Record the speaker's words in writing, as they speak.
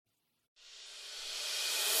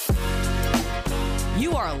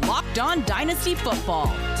are Locked On Dynasty Football,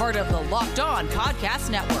 part of the Locked On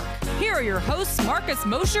Podcast Network. Here are your hosts, Marcus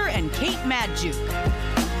Mosher and Kate Magdziuk.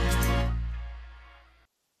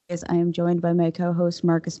 I am joined by my co-host,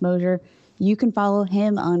 Marcus Mosher. You can follow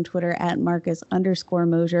him on Twitter at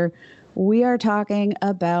Marcus_Mosher. We are talking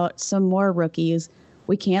about some more rookies.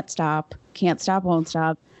 We can't stop, won't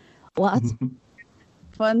stop. Lots of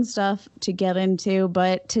fun stuff to get into.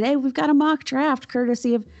 But today we've got a mock draft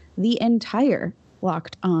courtesy of the entire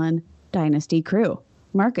Locked On Dynasty crew.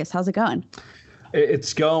 Marcus, how's it going?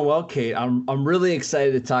 It's going well, Kate. I'm really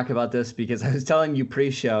excited to talk about this because I was telling you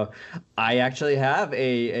pre-show, I actually have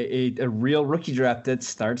a real rookie draft that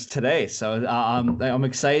starts today. So I'm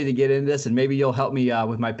excited to get into this, and maybe you'll help me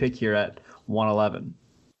with my pick here at 111.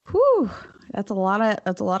 Whew, that's a lot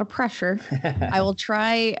of pressure. I will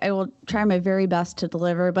try my very best to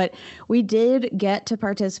deliver, but we did get to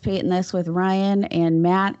participate in this with Ryan and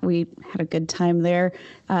Matt. We had a good time there.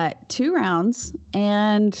 2 rounds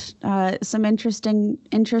and some interesting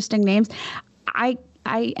names. I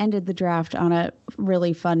ended the draft on a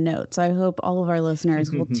really fun note, so I hope all of our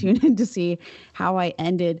listeners will tune in to see how I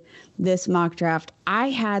ended this mock draft. I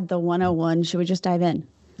had the 101. Should we just dive in?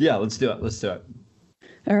 Yeah, let's do it.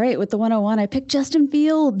 All right, with the 101, I picked Justin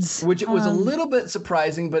Fields. Which was a little bit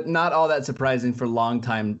surprising, but not all that surprising for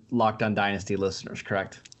longtime Locked On Dynasty listeners,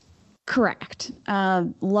 correct? Correct.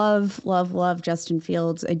 Love Justin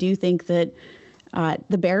Fields. I do think that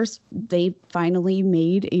the Bears, they finally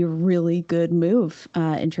made a really good move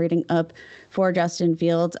in trading up for Justin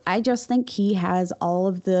Fields. I just think he has all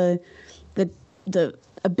of the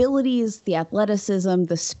abilities, the athleticism,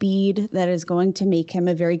 the speed that is going to make him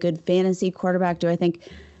a very good fantasy quarterback. Do I think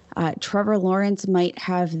Trevor Lawrence might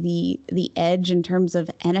have the edge in terms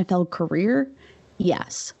of NFL career?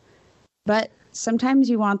 Yes. But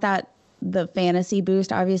sometimes you want the fantasy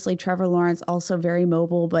boost. Obviously, Trevor Lawrence also very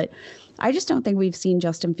mobile, but I just don't think we've seen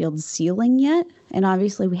Justin Fields' ceiling yet. And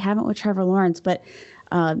obviously we haven't with Trevor Lawrence, but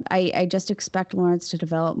I just expect Lawrence to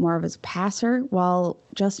develop more of his passer, while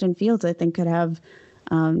Justin Fields, I think, could have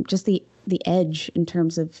just the edge in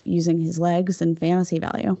terms of using his legs and fantasy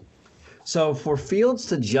value. So for Fields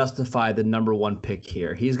to justify the number 1 pick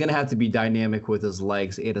here, he's going to have to be dynamic with his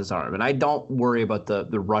legs and his arm. And I don't worry about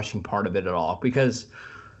the rushing part of it at all, because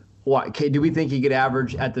do we think he could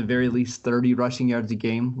average at the very least 30 rushing yards a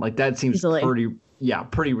game? Like, that seems easily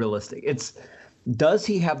pretty realistic. Does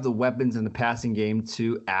he have the weapons in the passing game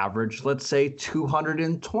to average, let's say,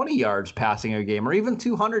 220 yards passing a game, or even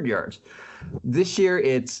 200 yards? This year,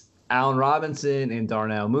 it's Allen Robinson and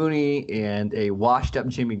Darnell Mooney and a washed-up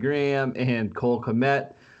Jimmy Graham and Cole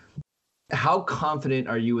Kmet. How confident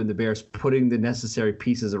are you in the Bears putting the necessary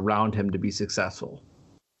pieces around him to be successful?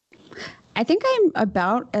 I think I'm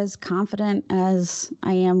about as confident as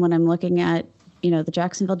I am when I'm looking at, the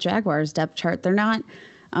Jacksonville Jaguars depth chart. They're not.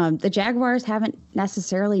 The Jaguars haven't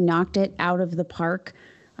necessarily knocked it out of the park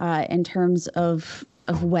in terms of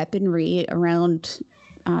weaponry around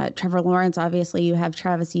Trevor Lawrence. Obviously, you have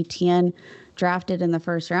Travis Etienne drafted in the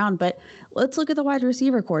first round, but let's look at the wide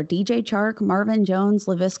receiver core. DJ Chark, Marvin Jones,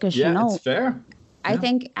 Laviska Shenault. Yeah, that's fair. Yeah. I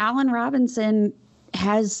think Allen Robinson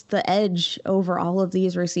has the edge over all of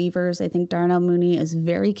these receivers. I think Darnell Mooney is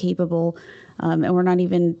very capable, and we're not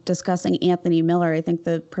even discussing Anthony Miller. I think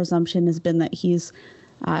the presumption has been that he's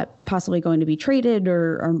possibly going to be traded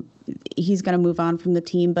or he's going to move on from the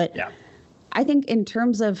team. But yeah. I think in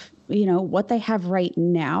terms of, what they have right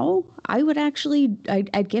now, I would actually,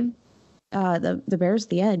 I'd give the Bears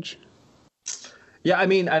the edge. Yeah, I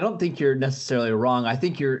mean, I don't think you're necessarily wrong. I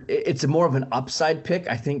think it's more of an upside pick.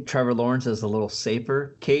 I think Trevor Lawrence is a little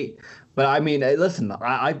safer, Kate. But I mean, listen,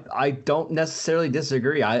 I don't necessarily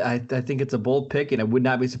disagree. I think it's a bold pick, and it would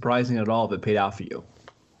not be surprising at all if it paid out for you.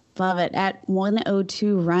 Love it. At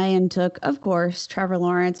 102, Ryan took, of course, Trevor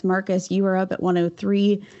Lawrence. Marcus, you were up at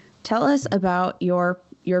 103. Tell us about your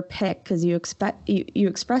pick, because you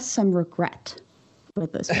expressed some regret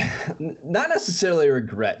with this one. Not necessarily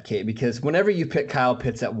regret, Kate, because whenever you pick Kyle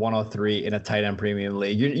Pitts at 103 in a tight end premium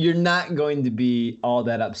league, you're not going to be all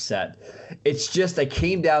that upset. It's just I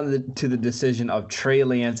came down to the decision of Trey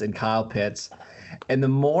Lance and Kyle Pitts, and the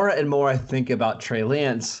more and more I think about Trey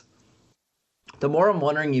Lance, the more I'm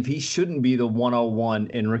wondering if he shouldn't be the 101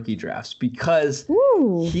 in rookie drafts, because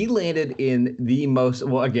he landed in the most,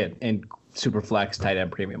 well, again, in super flex tight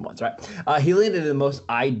end premium ones, right? He landed in the most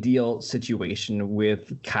ideal situation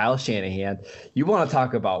with Kyle Shanahan. You want to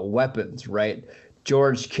talk about weapons, right?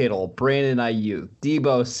 George Kittle, Brandon Ayuk,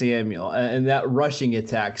 Deebo Samuel, and that rushing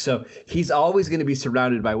attack. So he's always going to be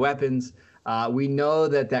surrounded by weapons. We know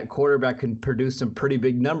that quarterback can produce some pretty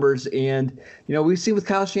big numbers. And, we've seen with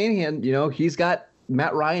Kyle Shanahan, he's got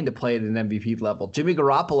Matt Ryan to play at an MVP level. Jimmy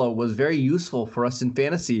Garoppolo was very useful for us in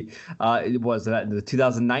fantasy. It was that in the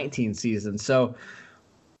 2019 season. So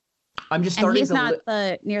I'm just starting to. And he's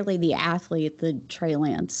not nearly the athlete that Trey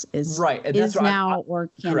Lance is. Right, and is now or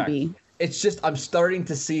can correct. be. It's just I'm starting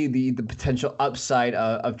to see the potential upside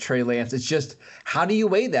of Trey Lance. It's just how do you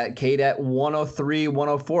weigh that, Kate, at 103,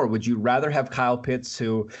 104? Would you rather have Kyle Pitts,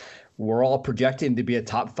 who we're all projecting to be a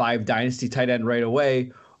top 5 dynasty tight end right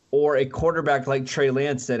away, or a quarterback like Trey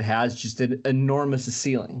Lance that has just an enormous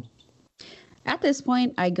ceiling? At this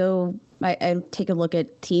point, I take a look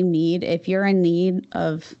at team need. If you're in need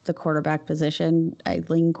of the quarterback position, I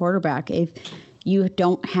lean quarterback. If you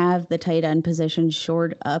don't have the tight end position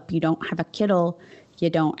shored up, you don't have a Kittle, you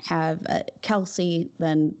don't have a Kelsey,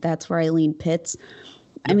 then that's where I lean Pitts.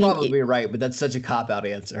 You're probably right, but that's such a cop-out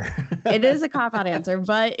answer. It is a cop-out answer,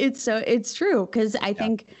 but it's true because I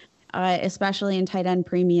think, especially in tight end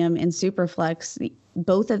premium and Superflex,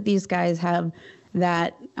 both of these guys have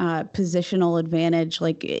that positional advantage.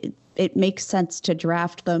 Like it makes sense to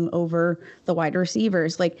draft them over the wide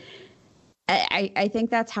receivers. Like I think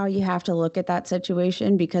that's how you have to look at that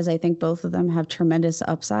situation because I think both of them have tremendous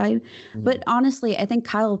upside. Mm-hmm. But honestly, I think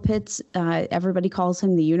Kyle Pitts, everybody calls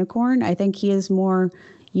him the unicorn. I think he is more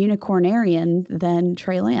unicornarian than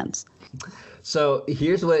Trey Lance. So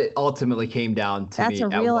here's what it ultimately came down to. That's a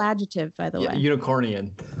real adjective, by the way.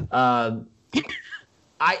 Unicornian.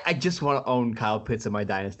 I just want to own Kyle Pitts in my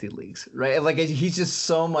dynasty leagues, right? Like he's just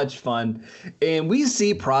so much fun. And we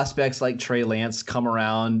see prospects like Trey Lance come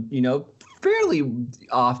around, fairly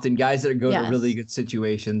often, guys that go to really good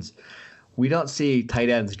situations. We don't see tight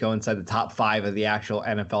ends go inside the top 5 of the actual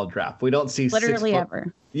NFL draft. We don't see literally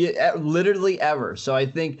ever. Yeah, literally ever. So I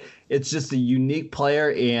think it's just a unique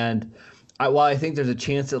player. And while I think there's a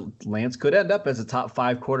chance that Lance could end up as a top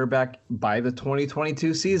 5 quarterback by the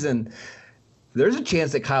 2022 season, there's a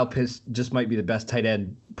chance that Kyle Pitts just might be the best tight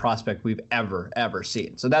end prospect we've ever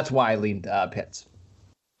seen. So that's why I leaned Pitts.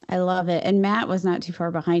 I love it. And Matt was not too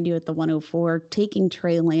far behind you at the 104, taking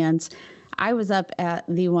Trey Lance. I was up at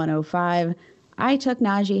the 105. I took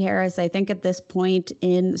Najee Harris. I think at this point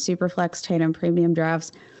in Superflex tight end premium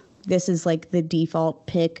drafts, this is like the default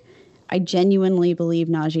pick. I genuinely believe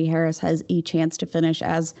Najee Harris has a chance to finish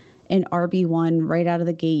as an RB1 right out of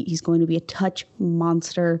the gate. He's going to be a touch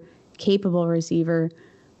monster, capable receiver.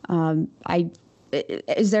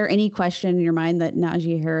 Is there any question in your mind that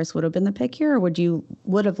Najee Harris would have been the pick here, or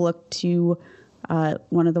would have looked to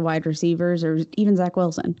one of the wide receivers or even Zach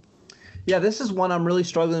Wilson? Yeah, this is one I'm really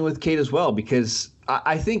struggling with, Kate, as well, because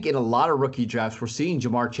I think in a lot of rookie drafts, we're seeing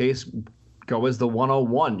Jamar Chase go as the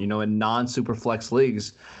 101, in non-Superflex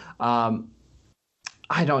leagues. I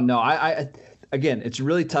don't know. Again, it's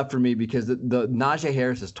really tough for me because the Najee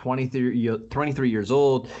Harris is 23 years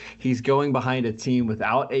old. He's going behind a team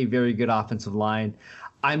without a very good offensive line.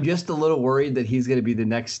 I'm just a little worried that he's going to be the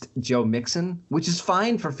next Joe Mixon, which is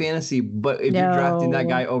fine for fantasy. But if you're drafting that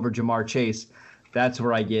guy over Jamar Chase, that's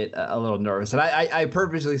where I get a little nervous. And I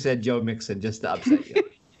purposely said Joe Mixon just to upset you.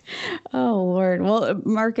 Oh, Lord. Well,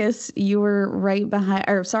 Marcus, you were right behind,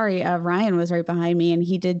 Ryan was right behind me, and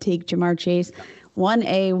he did take Jamar Chase.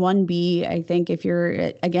 1A, 1B, I think if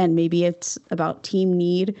you're, again, maybe it's about team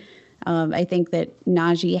need. I think that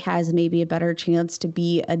Najee has maybe a better chance to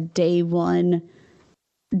be a day one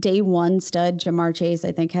stud. Jamar Chase,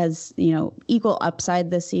 I think, has, equal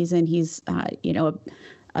upside this season. He's,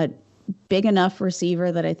 a big enough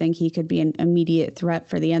receiver that I think he could be an immediate threat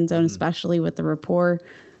for the end zone, especially with the rapport.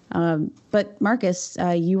 But Marcus,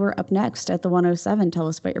 you were up next at the 107. Tell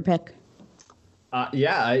us about your pick.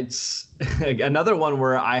 It's another one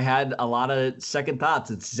where I had a lot of second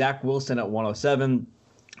thoughts. It's Zach Wilson at 107.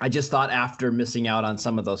 I just thought after missing out on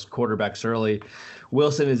some of those quarterbacks early,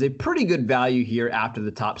 Wilson is a pretty good value here after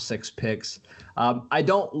the top 6 picks. I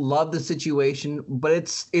don't love the situation, but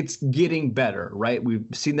it's getting better, right? We've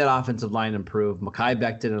seen that offensive line improve. Mekhi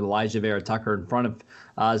Becton and Elijah Vera Tucker in front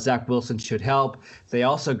of Zach Wilson should help. They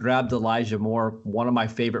also grabbed Elijah Moore, one of my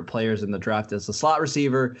favorite players in the draft as a slot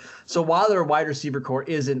receiver. So while their wide receiver core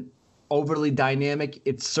isn't overly dynamic,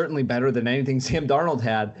 it's certainly better than anything Sam Darnold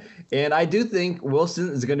had. And I do think Wilson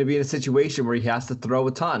is going to be in a situation where he has to throw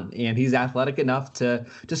a ton, and he's athletic enough to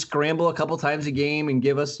scramble a couple times a game and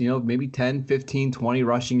give us, maybe 10, 15, 20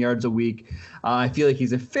 rushing yards a week. I feel like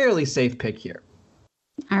he's a fairly safe pick here.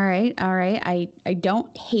 All right. I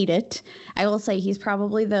don't hate it. I will say he's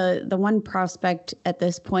probably the one prospect at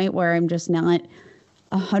this point where I'm just not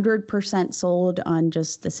 100% sold on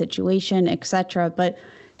just the situation, etc. But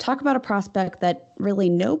talk about a prospect that really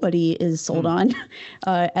nobody is sold on.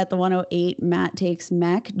 At the 108, Matt takes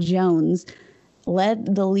Mac Jones.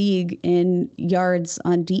 led the league in yards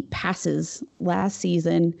on deep passes last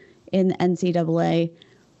season in the NCAA.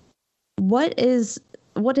 What is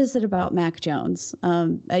it about Mac Jones?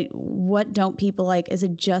 What don't people like? Is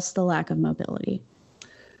it just the lack of mobility?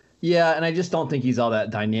 Yeah, and I just don't think he's all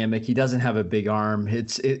that dynamic. He doesn't have a big arm.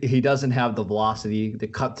 He doesn't have the velocity, the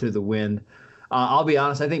cut through the wind. I'll be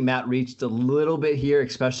honest, I think Matt reached a little bit here,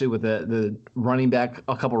 especially with the running back,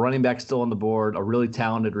 a couple running backs still on the board, a really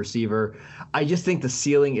talented receiver. I just think the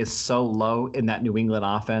ceiling is so low in that New England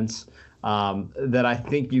offense that I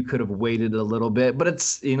think you could have waited a little bit. But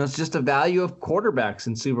it's just a value of quarterbacks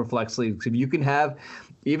in Superflex leagues. If you can have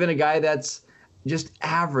even a guy that's just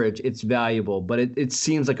average, it's valuable. But it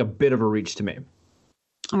seems like a bit of a reach to me.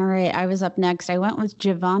 All right, I was up next. I went with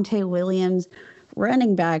Javonte Williams,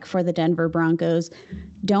 running back for the Denver Broncos.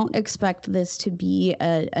 Don't expect this to be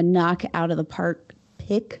a knock out of the park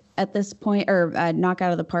pick at this point, or a knock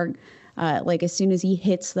out of the park. Like as soon as he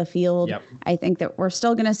hits the field, yep. I think that we're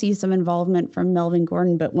still going to see some involvement from Melvin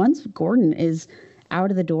Gordon. But once Gordon is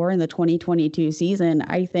out of the door in the 2022 season,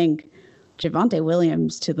 I think Javonte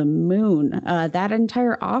Williams to the moon. That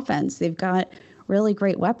entire offense, they've got really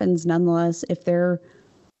great weapons nonetheless. If they're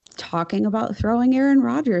talking about throwing Aaron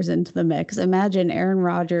Rodgers into the mix, imagine Aaron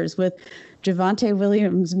Rodgers with Javonte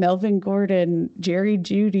Williams, Melvin Gordon, Jerry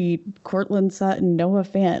Jeudy, Courtland Sutton, Noah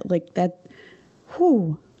Fant. Like that,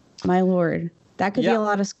 whew, my Lord. That could be a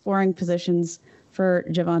lot of scoring positions for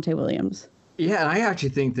Javonte Williams. Yeah, and I actually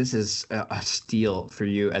think this is a steal for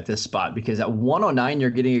you at this spot because at 109,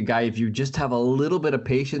 you're getting a guy, if you just have a little bit of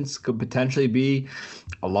patience, could potentially be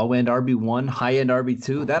a low-end RB1, high-end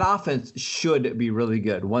RB2. That offense should be really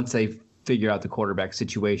good once they figure out the quarterback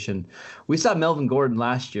situation. We saw Melvin Gordon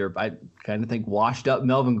last year. I kind of think washed up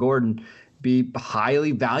Melvin Gordon be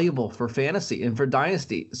highly valuable for fantasy and for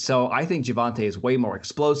dynasty. So I think Javonte is way more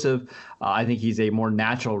explosive. I think he's a more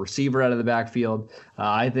natural receiver out of the backfield.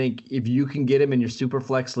 I think if you can get him in your super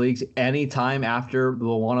flex leagues anytime after the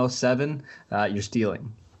 107, you're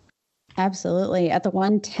stealing. Absolutely. At the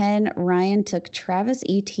 110, Ryan took Travis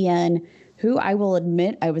Etienne, who I will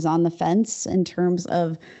admit I was on the fence in terms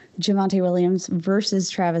of Javonte Williams versus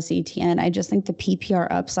Travis Etienne. I just think the PPR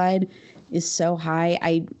upside is so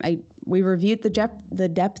high. We reviewed the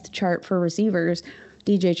depth chart for receivers,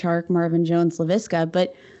 DJ Chark, Marvin Jones, Laviska,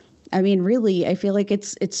 but I mean, really, I feel like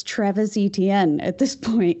it's Travis Etienne at this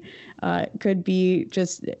point. Could be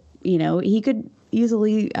just, he could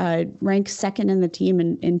easily rank second in the team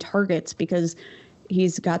in targets because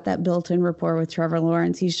he's got that built-in rapport with Trevor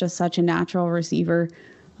Lawrence. He's just such a natural receiver.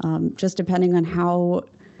 Just depending on how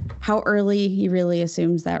early he really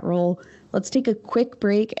assumes that role. Let's take a quick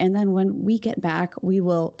break, and then when we get back, we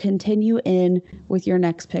will continue in with your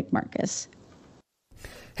next pick, Marcus.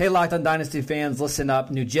 Hey, Locked On Dynasty fans, listen up.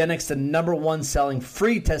 Nugenix, the #1 selling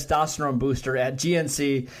free testosterone booster at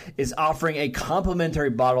GNC, is offering a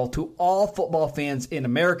complimentary bottle to all football fans in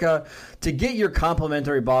America. To get your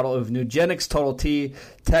complimentary bottle of Nugenix Total T,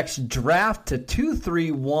 text DRAFT to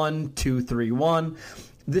 231231.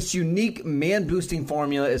 This unique man-boosting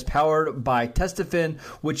formula is powered by Testofen,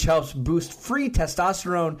 which helps boost free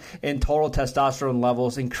testosterone and total testosterone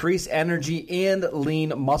levels, increase energy, and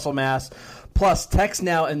lean muscle mass. Plus, text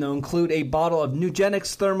now and they'll include a bottle of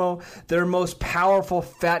Nugenix Thermo, their most powerful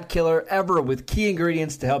fat killer ever, with key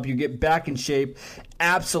ingredients to help you get back in shape.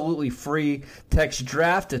 Absolutely free. Text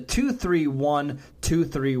DRAFT to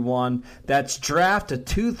 231231. That's DRAFT to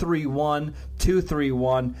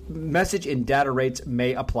 231231. Message and data rates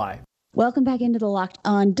may apply. Welcome back into the Locked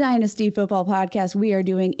On Dynasty Football Podcast. We are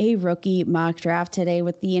doing a rookie mock draft today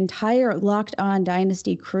with the entire Locked On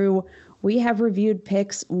Dynasty crew. We have reviewed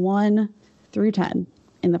picks 1 through 10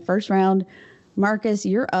 in the first round. Marcus,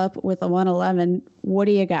 you're up with a 111. What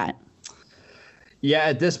do you got? Yeah,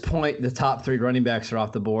 at this point, the top 3 running backs are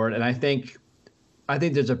off the board, and I think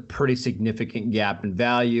there's a pretty significant gap in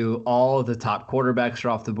value. All of the top quarterbacks are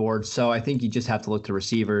off the board, so I think you just have to look to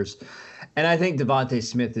receivers. And I think Devontae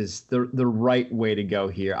Smith is the right way to go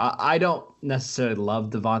here. I don't necessarily love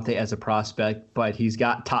Devontae as a prospect, but he's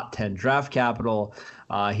got top 10 draft capital.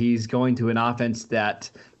 He's going to an offense that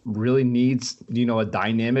really needs, a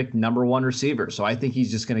dynamic #1 receiver. So I think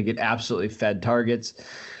he's just going to get absolutely fed targets.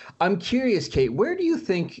 I'm curious, Kate, where do you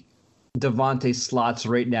think Devontae slots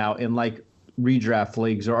right now in like redraft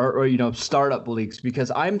leagues or startup leagues?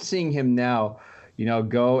 Because I'm seeing him now,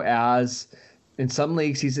 go as in some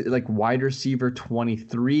leagues he's like wide receiver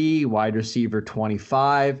 23, wide receiver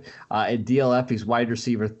 25. At DLF he's wide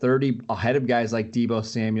receiver 30, ahead of guys like Deebo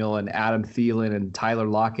Samuel and Adam Thielen and Tyler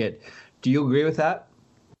Lockett. Do you agree with that?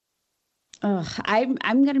 I'm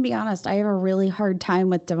going to be honest. I have a really hard time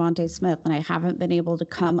with Devontae Smith, and I haven't been able to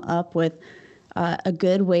come up with a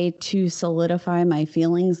good way to solidify my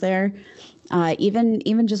feelings there.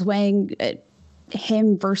 Even just weighing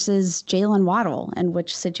him versus Jalen Waddle and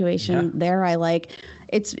which situation there I like.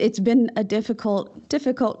 It's been a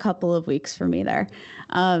difficult couple of weeks for me there.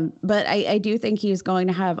 But I do think he's going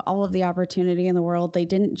to have all of the opportunity in the world. They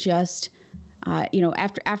didn't just,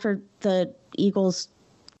 after the Eagles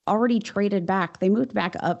already traded back, they moved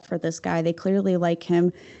back up for this guy. They clearly like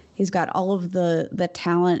him. He's got all of the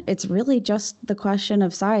talent. It's really just the question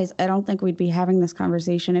of size. I don't think we'd be having this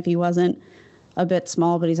conversation if he wasn't a bit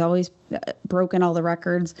small, but he's always broken all the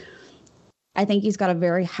records. I think he's got a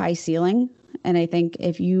very high ceiling. And I think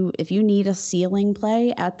if you need a ceiling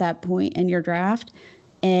play at that point in your draft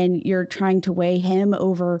and you're trying to weigh him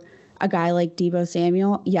over a guy like Deebo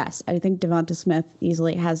Samuel, yes, I think Devonta Smith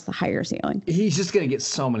easily has the higher ceiling. He's just going to get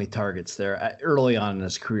so many targets there early on in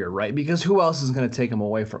his career, right? Because who else is going to take him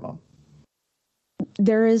away from him?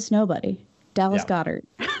 There is nobody. Dallas Goedert.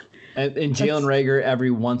 And Jalen Reagor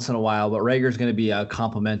every once in a while, but Rager's going to be a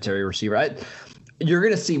complimentary receiver. You're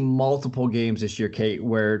going to see multiple games this year, Kate,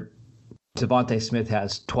 where Devontae Smith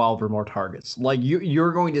has 12 or more targets. Like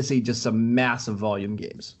you're going to see just some massive volume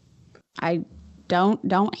games. I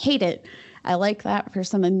don't hate it. I like that for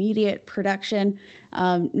some immediate production.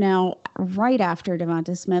 Now, right after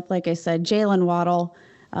Devonta Smith, like I said, Jalen Waddle,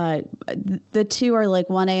 the two are like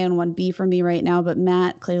 1A and 1B for me right now, but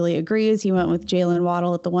Matt clearly agrees. He went with Jalen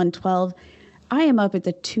Waddle at the 112. I am up at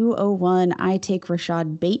the 201. I take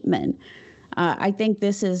Rashad Bateman. I think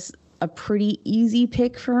this is a pretty easy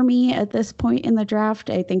pick for me at this point in the draft.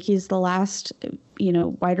 I think he's the last,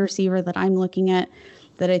 wide receiver that I'm looking at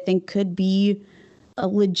that I think could be a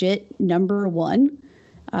legit number one.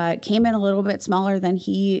 Came in a little bit smaller than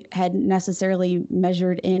he had necessarily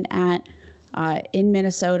measured in at in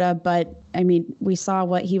Minnesota, but I mean, we saw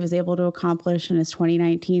what he was able to accomplish in his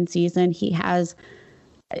 2019 season. He has,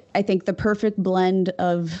 I think, the perfect blend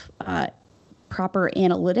of proper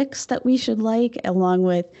analytics that we should like, along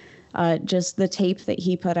with just the tape that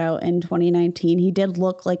he put out in 2019. He did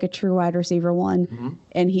look like a true wide receiver one,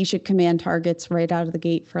 and he should command targets right out of the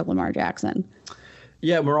gate for Lamar Jackson.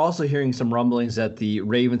 Yeah, we're also hearing some rumblings that the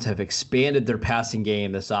Ravens have expanded their passing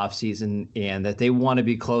game this offseason and that they want to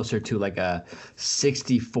be closer to like a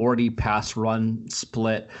 60-40 pass run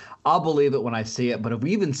split. I'll believe it when I see it, but if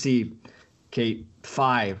we even see, Kate,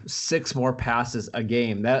 5-6 more passes a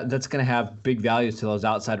game, that's going to have big values to those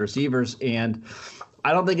outside receivers. And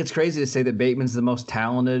I don't think it's crazy to say that Bateman's the most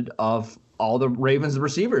talented of all the Ravens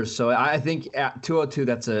receivers. So I think at 202,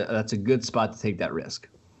 that's a good spot to take that risk.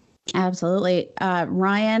 Absolutely.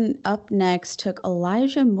 Ryan up next took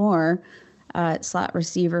Elijah Moore, slot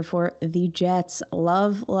receiver for the Jets.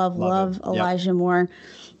 Love Elijah Moore.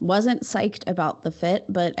 Wasn't psyched about the fit,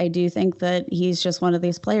 but I do think that he's just one of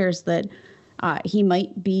these players that he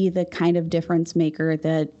might be the kind of difference maker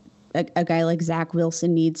that a guy like Zach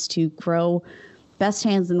Wilson needs to grow. Best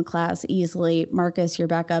hands in the class easily. Marcus, you're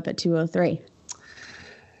back up at 203.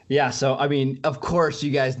 Yeah, so, I mean, of course,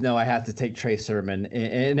 you guys know I have to take Trey Sermon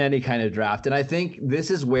in any kind of draft. And I think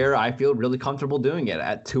this is where I feel really comfortable doing it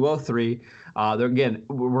at 203. Again,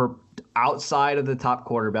 we're outside of the top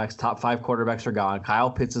quarterbacks. Top 5 quarterbacks are gone.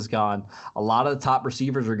 Kyle Pitts is gone. A lot of the top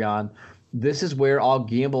receivers are gone. This is where I'll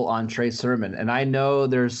gamble on Trey Sermon. And I know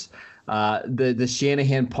there's the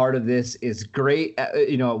Shanahan part of this is great, at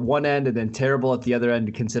one end, and then terrible at the other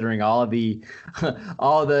end, considering all the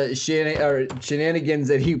shenanigans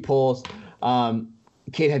that he pulls.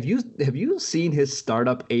 Kate, have you seen his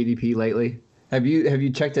startup ADP lately? Have you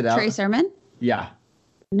checked it out? Trey Sermon? Yeah.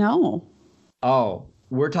 No. Oh,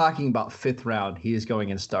 we're talking about 5th round. He is going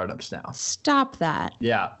in startups now. Stop that.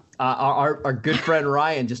 Yeah. Our good friend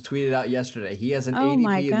Ryan just tweeted out yesterday. He has an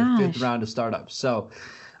ADP in the 5th round of startups. So.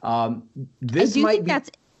 This I do might think be that's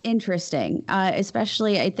interesting,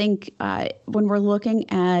 especially I think when we're looking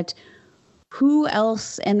at who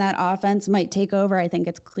else in that offense might take over. I think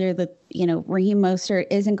it's clear that Raheem Mostert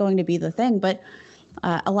isn't going to be the thing, but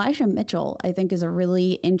Elijah Mitchell I think is a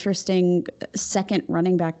really interesting second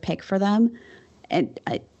running back pick for them, and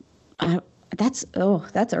that's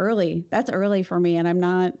early. That's early for me, and I'm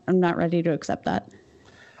not ready to accept that.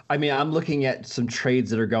 I mean, I'm looking at some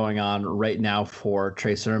trades that are going on right now for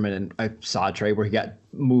Trey Sermon, and I saw a trade where he got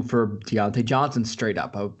moved for Deontay Johnson straight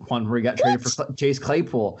up, one where he got traded for Chase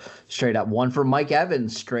Claypool straight up, one for Mike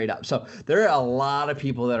Evans straight up. So there are a lot of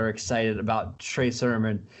people that are excited about Trey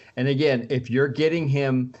Sermon. And again, if you're getting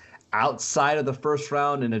him outside of the 1st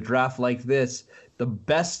round in a draft like this, the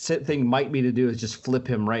best thing might be to do is just flip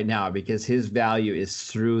him right now because his value is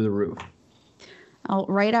through the roof.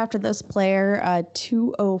 Right after this player,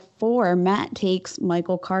 204, Matt takes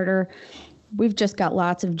Michael Carter. We've just got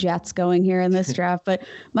lots of Jets going here in this draft, but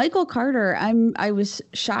Michael Carter, I was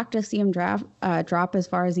shocked to see him drop as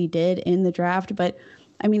far as he did in the draft. But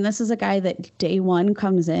I mean, this is a guy that day one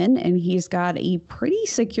comes in and he's got a pretty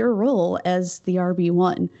secure role as the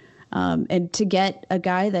RB1. And to get a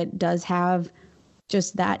guy that does have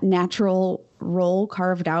just that natural role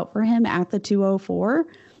carved out for him at the 204,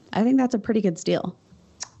 I think that's a pretty good steal.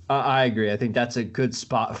 I agree. I think that's a good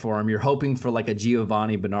spot for him. You're hoping for like a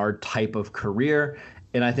Giovanni Bernard type of career.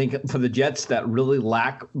 And I think for the Jets that really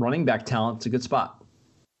lack running back talent, it's a good spot.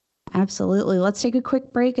 Absolutely. Let's take a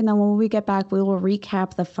quick break. And then when we get back, we will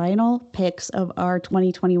recap the final picks of our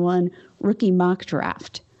 2021 rookie mock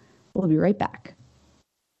draft. We'll be right back.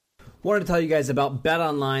 Wanted to tell you guys about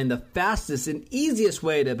BetOnline, the fastest and easiest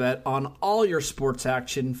way to bet on all your sports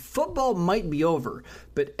action. Football might be over,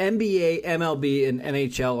 but NBA, MLB, and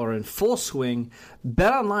NHL are in full swing.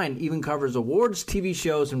 BetOnline even covers awards, TV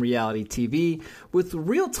shows, and reality TV with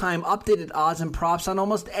real-time updated odds and props on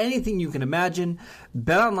almost anything you can imagine.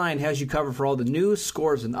 BetOnline has you covered for all the news,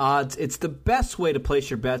 scores, and odds. It's the best way to place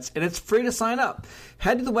your bets, and it's free to sign up.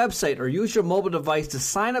 Head to the website or use your mobile device to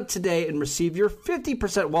sign up today and receive your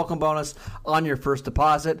 50% welcome bonus on your first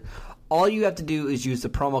deposit. All you have to do is use the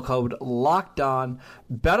promo code LOCKEDON.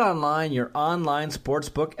 BetOnline, your online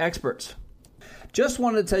sportsbook experts. Just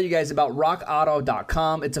wanted to tell you guys about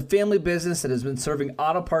RockAuto.com. It's a family business that has been serving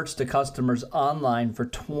auto parts to customers online for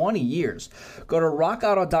 20 years. Go to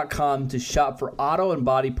RockAuto.com to shop for auto and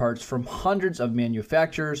body parts from hundreds of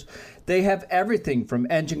manufacturers. They have everything from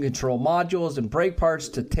engine control modules and brake parts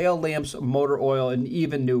to tail lamps, motor oil, and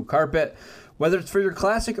even new carpet. Whether it's for your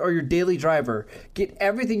classic or your daily driver, get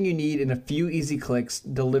everything you need in a few easy clicks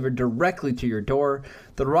delivered directly to your door.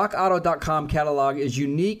 The RockAuto.com catalog is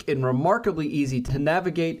unique and remarkably easy to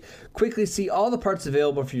navigate. Quickly see all the parts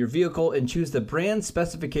available for your vehicle and choose the brand,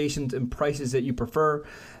 specifications, and prices that you prefer.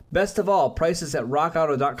 Best of all, prices at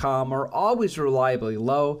RockAuto.com are always reliably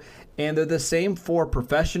low, and they're the same for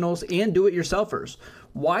professionals and do-it-yourselfers.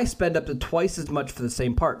 Why spend up to twice as much for the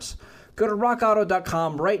same parts? Go to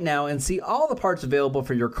rockauto.com right now and see all the parts available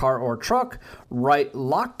for your car or truck. Write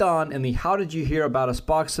Locked On in the How Did You Hear About Us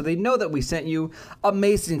box so they know that we sent you.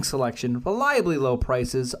 Amazing selection, reliably low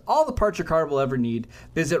prices, all the parts your car will ever need.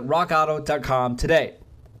 Visit rockauto.com today.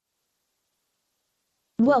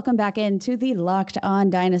 Welcome back into the Locked On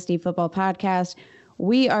Dynasty Football Podcast.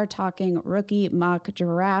 We are talking rookie mock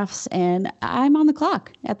drafts, and I'm on the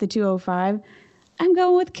clock at the 205. I'm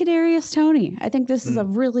going with Kadarius Toney. I think this is a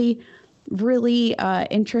really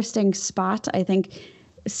interesting spot. I think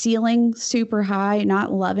ceiling super high,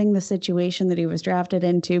 not loving the situation that he was drafted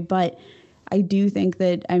into, but I do think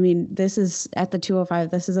that, I mean, this is at the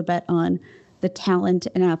 205. This is a bet on the talent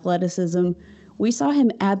and athleticism. We saw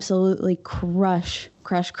him absolutely crush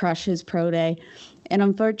his pro day. And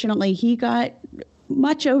unfortunately, he got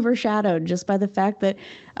much overshadowed just by the fact that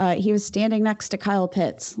he was standing next to Kyle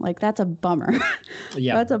Pitts. Like, that's a bummer.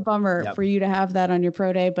 Yeah, that's a bummer for you to have that on your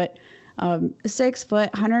pro day. But 6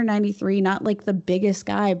 foot, 193, not like the biggest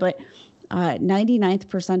guy, but 99th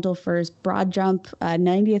percentile for his broad jump,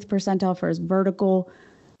 90th percentile for his vertical,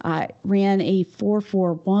 ran a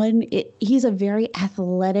 4.41. He's a very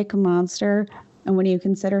athletic monster. And when you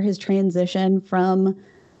consider his transition from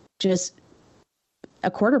just a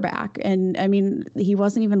quarterback, and I mean, he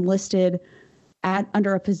wasn't even listed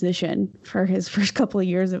under a position for his first couple of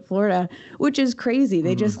years at Florida, which is crazy.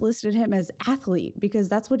 They just listed him as athlete because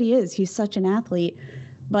that's what he is. He's such an athlete.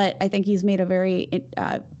 But I think he's made a very,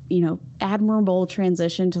 admirable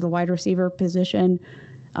transition to the wide receiver position.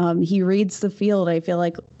 He reads the field, I feel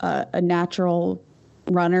like a natural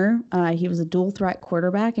runner. He was a dual threat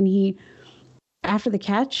quarterback, and after the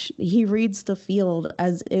catch, he reads the field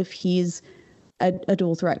as if he's a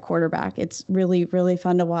dual threat quarterback. It's really, really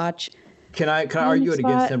fun to watch. Can I argue it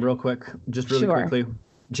against him real quick? Just really quickly.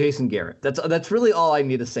 Jason Garrett. That's really all I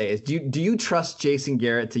need to say is do you trust Jason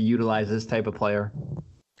Garrett to utilize this type of player?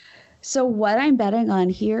 So what I'm betting on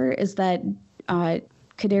here is that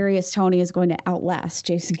Kadarius Toney is going to outlast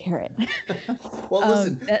Jason Garrett. Well,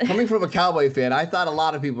 listen, coming from a Cowboy fan, I thought a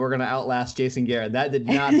lot of people were going to outlast Jason Garrett. That did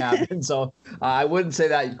not happen. So I wouldn't say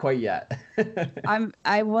that quite yet.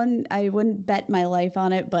 I wouldn't bet my life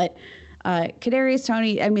on it, but Kadarius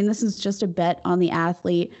Toney, I mean, this is just a bet on the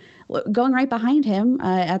athlete. Going right behind him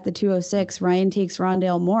at the 206, Ryan takes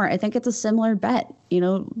Rondale Moore. I think it's a similar bet.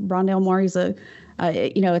 Rondale Moore is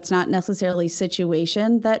it's not necessarily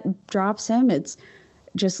situation that drops him. It's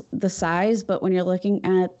just the size. But when you're looking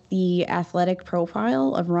at the athletic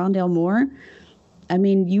profile of Rondale Moore, I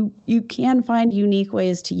mean, you can find unique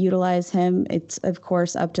ways to utilize him. It's, of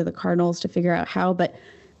course, up to the Cardinals to figure out how. But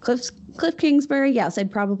Cliff Kingsbury, yes, I'd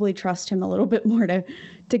probably trust him a little bit more to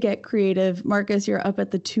get creative. Marcus, you're up at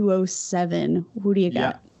the 207. Who do you got?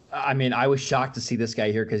 Yeah. I mean, I was shocked to see this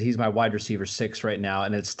guy here because he's my wide receiver 6 right now,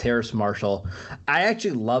 and it's Terrace Marshall. I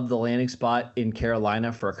actually love the landing spot in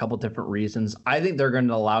Carolina for a couple different reasons. I think they're going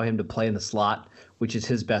to allow him to play in the slot, which is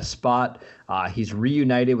his best spot. He's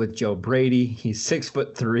reunited with Joe Brady. He's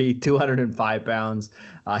 6'3", 205 pounds.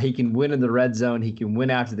 He can win in the red zone. He can win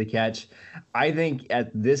after the catch. I think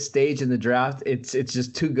at this stage in the draft, it's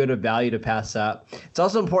just too good a value to pass up. It's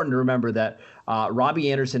also important to remember that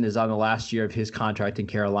Robbie Anderson is on the last year of his contract in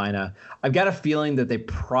Carolina. I've got a feeling that they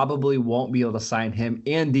probably won't be able to sign him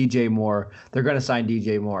and DJ Moore. They're going to sign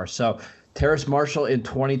DJ Moore. So Terrace Marshall in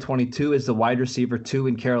 2022 is the wide receiver 2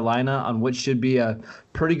 in Carolina on which should be a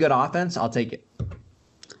pretty good offense. I'll take it.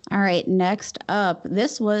 All right, next up,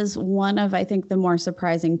 this was one of, I think, the more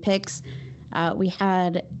surprising picks. We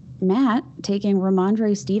had Matt taking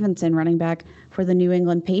Ramondre Stevenson, running back for the New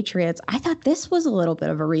England Patriots. I thought this was a little bit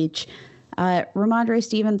of a reach. Ramondre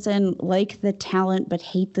Stevenson, like the talent, but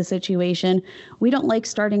hate the situation. We don't like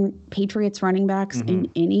starting Patriots running backs in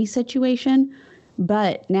any situation.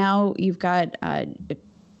 But now you've got,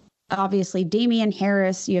 obviously, Damian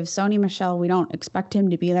Harris. You have Sony Michel. We don't expect him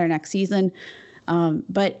to be there next season.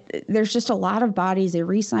 But there's just a lot of bodies. They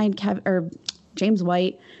re-signed James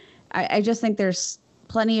White. I just think there's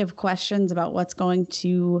plenty of questions about what's going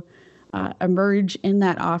to emerge in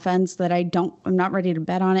that offense that I'm not ready to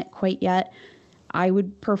bet on it quite yet. I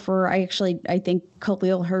would prefer, I think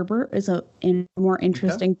Khalil Herbert is in a more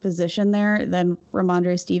interesting position there than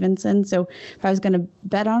Ramondre Stevenson. So if I was going to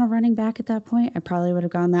bet on a running back at that point, I probably would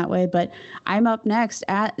have gone that way. But I'm up next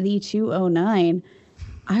at the 209.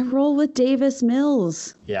 I roll with Davis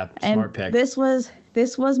Mills. Yeah, smart pick. This was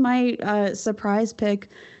my surprise pick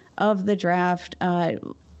of the draft.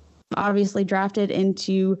 Obviously drafted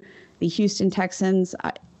into the Houston Texans.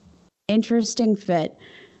 Interesting fit.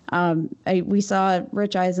 We saw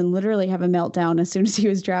Rich Eisen literally have a meltdown as soon as he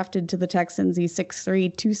was drafted to the Texans. He's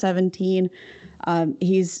 6'3", 217.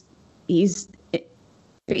 He's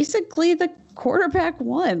basically the quarterback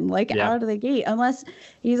one, out of the gate, unless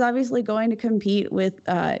he's obviously going to compete with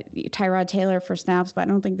Tyrod Taylor for snaps. But I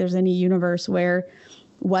don't think there's any universe where,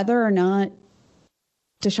 whether or not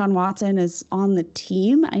Deshaun Watson is on the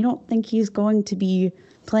team, I don't think he's going to be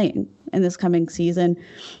playing in this coming season.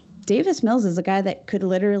 Davis Mills is a guy that could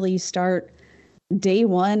literally start day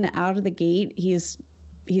one out of the gate. He's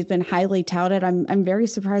been highly touted. I'm very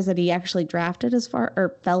surprised that he actually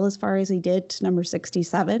fell as far as he did to number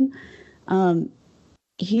 67.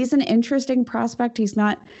 He's an interesting prospect. He's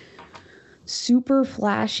not super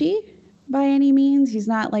flashy by any means. He's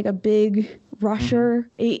not like a big rusher.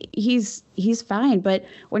 He's fine. But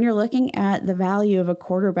when you're looking at the value of a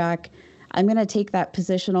quarterback, I'm going to take that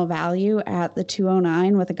positional value at the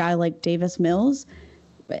 209 with a guy like Davis Mills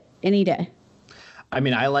any day. I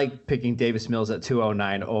mean, I like picking Davis Mills at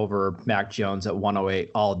 209 over Mac Jones at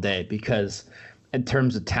 108 all day because in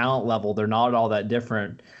terms of talent level, they're not all that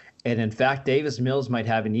different. And in fact, Davis Mills might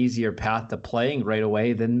have an easier path to playing right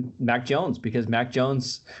away than Mac Jones because Mac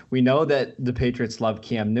Jones, we know that the Patriots love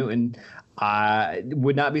Cam Newton. It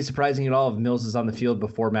would not be surprising at all if Mills is on the field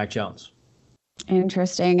before Mac Jones.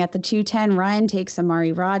 Interesting. At the 210, Ryan takes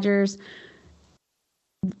Amari Rodgers.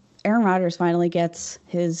 Aaron Rodgers finally gets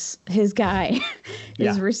his guy,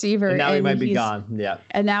 his receiver. And now he might be gone. Yeah.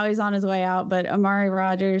 And now he's on his way out. But Amari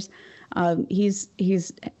Rodgers, he's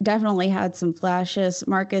definitely had some flashes.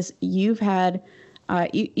 Marcus, you've had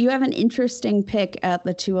you have an interesting pick at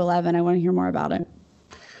the 211. I want to hear more about it.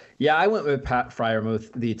 Yeah, I went with Pat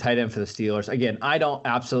Freiermuth, the tight end for the Steelers. Again, I don't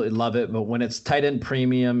absolutely love it, but when it's tight end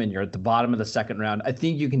premium and you're at the bottom of the second round, I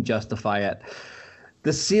think you can justify it.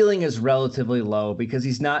 The ceiling is relatively low because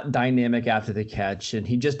he's not dynamic after the catch, and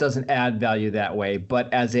he just doesn't add value that way.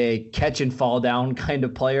 But as a catch and fall down kind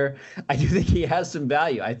of player, I do think he has some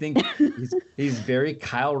value. I think he's very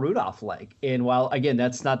Kyle Rudolph-like. And while, again,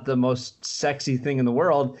 that's not the most sexy thing in the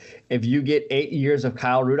world, if you get 8 years of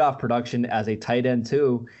Kyle Rudolph production as a tight end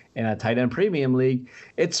too in a tight end premium league,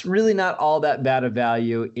 it's really not all that bad of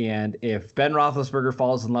value. And if Ben Roethlisberger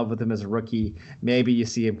falls in love with him as a rookie, maybe you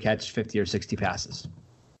see him catch 50 or 60 passes.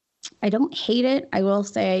 I don't hate it. I will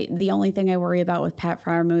say the only thing I worry about with Pat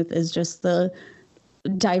Freiermuth is just the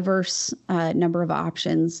diverse number of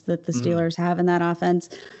options that the Steelers have in that offense.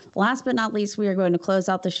 Last but not least, we are going to close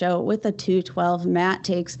out the show with a 212. Matt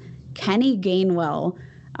takes Kenny Gainwell.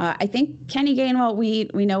 I think Kenny Gainwell,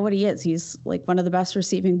 we know what he is. He's like one of the best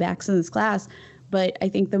receiving backs in this class. But I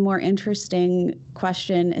think the more interesting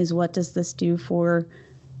question is, what does this do for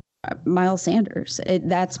Miles Sanders?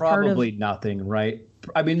 That's probably nothing, right?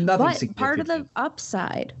 I mean, nothing significant. Part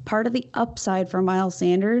of the upside for Miles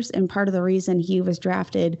Sanders, and part of the reason he was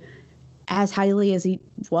drafted as highly as he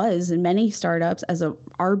was in many startups as a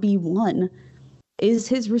RB1, is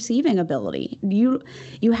his receiving ability. You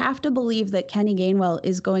have to believe that Kenny Gainwell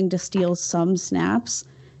is going to steal some snaps,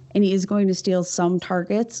 and he is going to steal some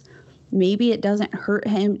targets. Maybe it doesn't hurt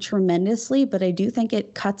him tremendously, but I do think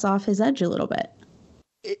it cuts off his edge a little bit.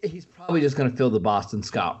 He's probably just going to fill the Boston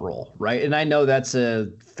Scott role, right? And I know that's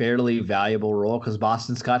a fairly valuable role because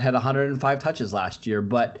Boston Scott had 105 touches last year,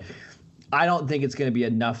 but I don't think it's going to be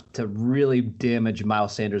enough to really damage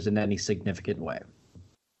Miles Sanders in any significant way.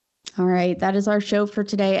 All right, that is our show for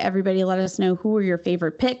today. Everybody let us know who are your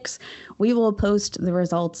favorite picks. We will post the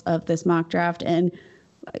results of this mock draft, and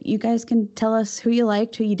you guys can tell us who you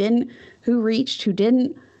liked, who you didn't, who reached, who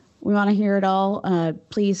didn't. We want to hear it all.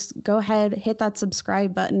 Please go ahead, hit that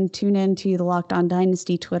subscribe button. Tune in to the Locked On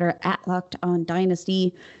Dynasty Twitter at Locked On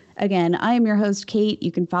Dynasty. Again, I am your host, Kate.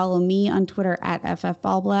 You can follow me on Twitter at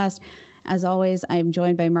FFBallBlast. As always, I am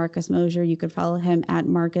joined by Marcus Mosher. You can follow him at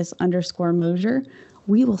Marcus_Mosher.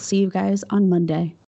 We will see you guys on Monday.